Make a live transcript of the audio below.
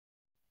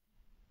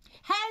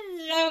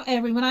Hello,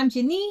 everyone. I'm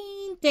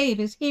Janine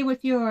Davis here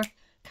with your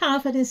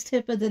confidence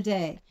tip of the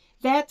day.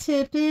 That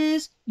tip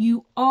is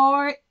you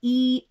are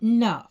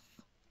enough.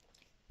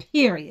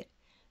 Period.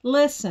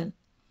 Listen,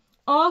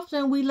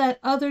 often we let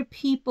other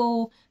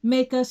people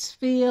make us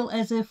feel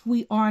as if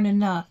we aren't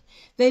enough.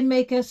 They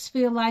make us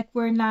feel like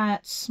we're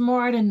not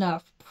smart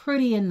enough,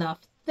 pretty enough,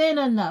 thin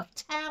enough,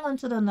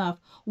 talented enough,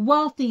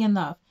 wealthy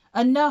enough,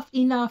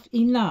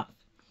 enough.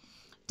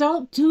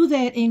 Don't do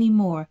that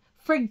anymore.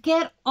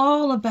 Forget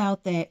all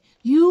about that.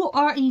 You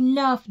are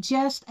enough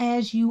just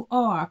as you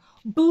are.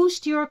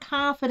 Boost your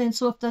confidence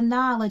with the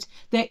knowledge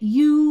that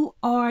you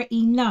are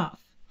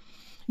enough.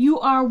 You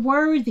are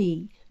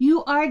worthy.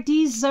 You are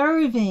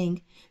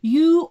deserving.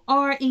 You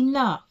are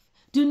enough.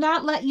 Do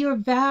not let your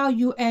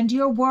value and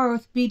your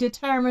worth be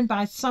determined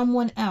by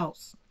someone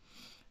else.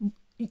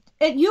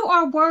 You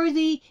are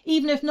worthy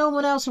even if no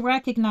one else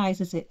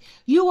recognizes it.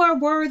 You are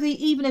worthy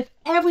even if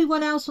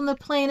everyone else on the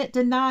planet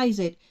denies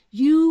it.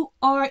 You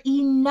are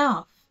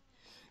enough.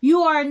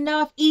 You are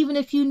enough even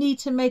if you need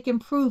to make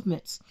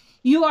improvements.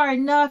 You are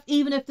enough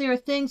even if there are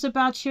things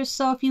about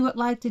yourself you would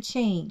like to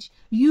change.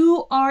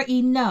 You are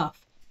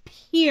enough.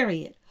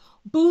 Period.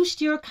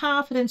 Boost your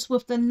confidence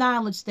with the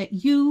knowledge that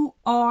you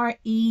are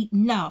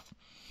enough.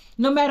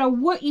 No matter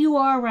what you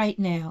are right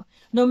now,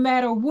 no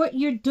matter what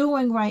you're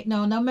doing right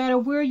now, no matter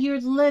where you're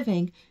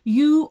living,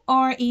 you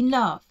are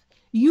enough.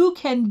 You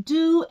can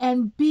do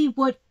and be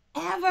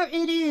whatever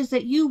it is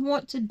that you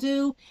want to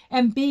do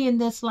and be in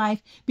this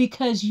life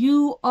because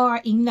you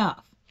are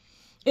enough.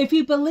 If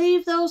you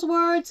believe those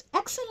words,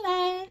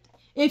 excellent.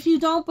 If you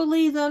don't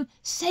believe them,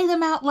 say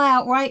them out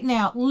loud right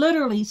now.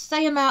 Literally,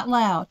 say them out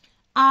loud.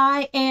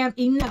 I am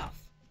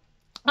enough.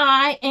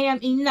 I am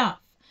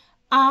enough.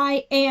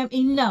 I am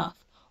enough.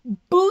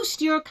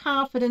 Boost your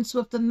confidence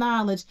with the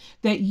knowledge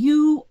that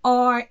you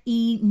are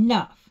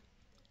enough.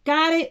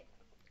 Got it?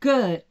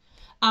 Good.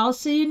 I'll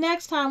see you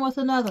next time with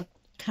another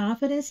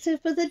confidence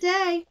tip of the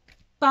day.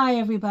 Bye,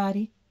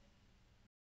 everybody.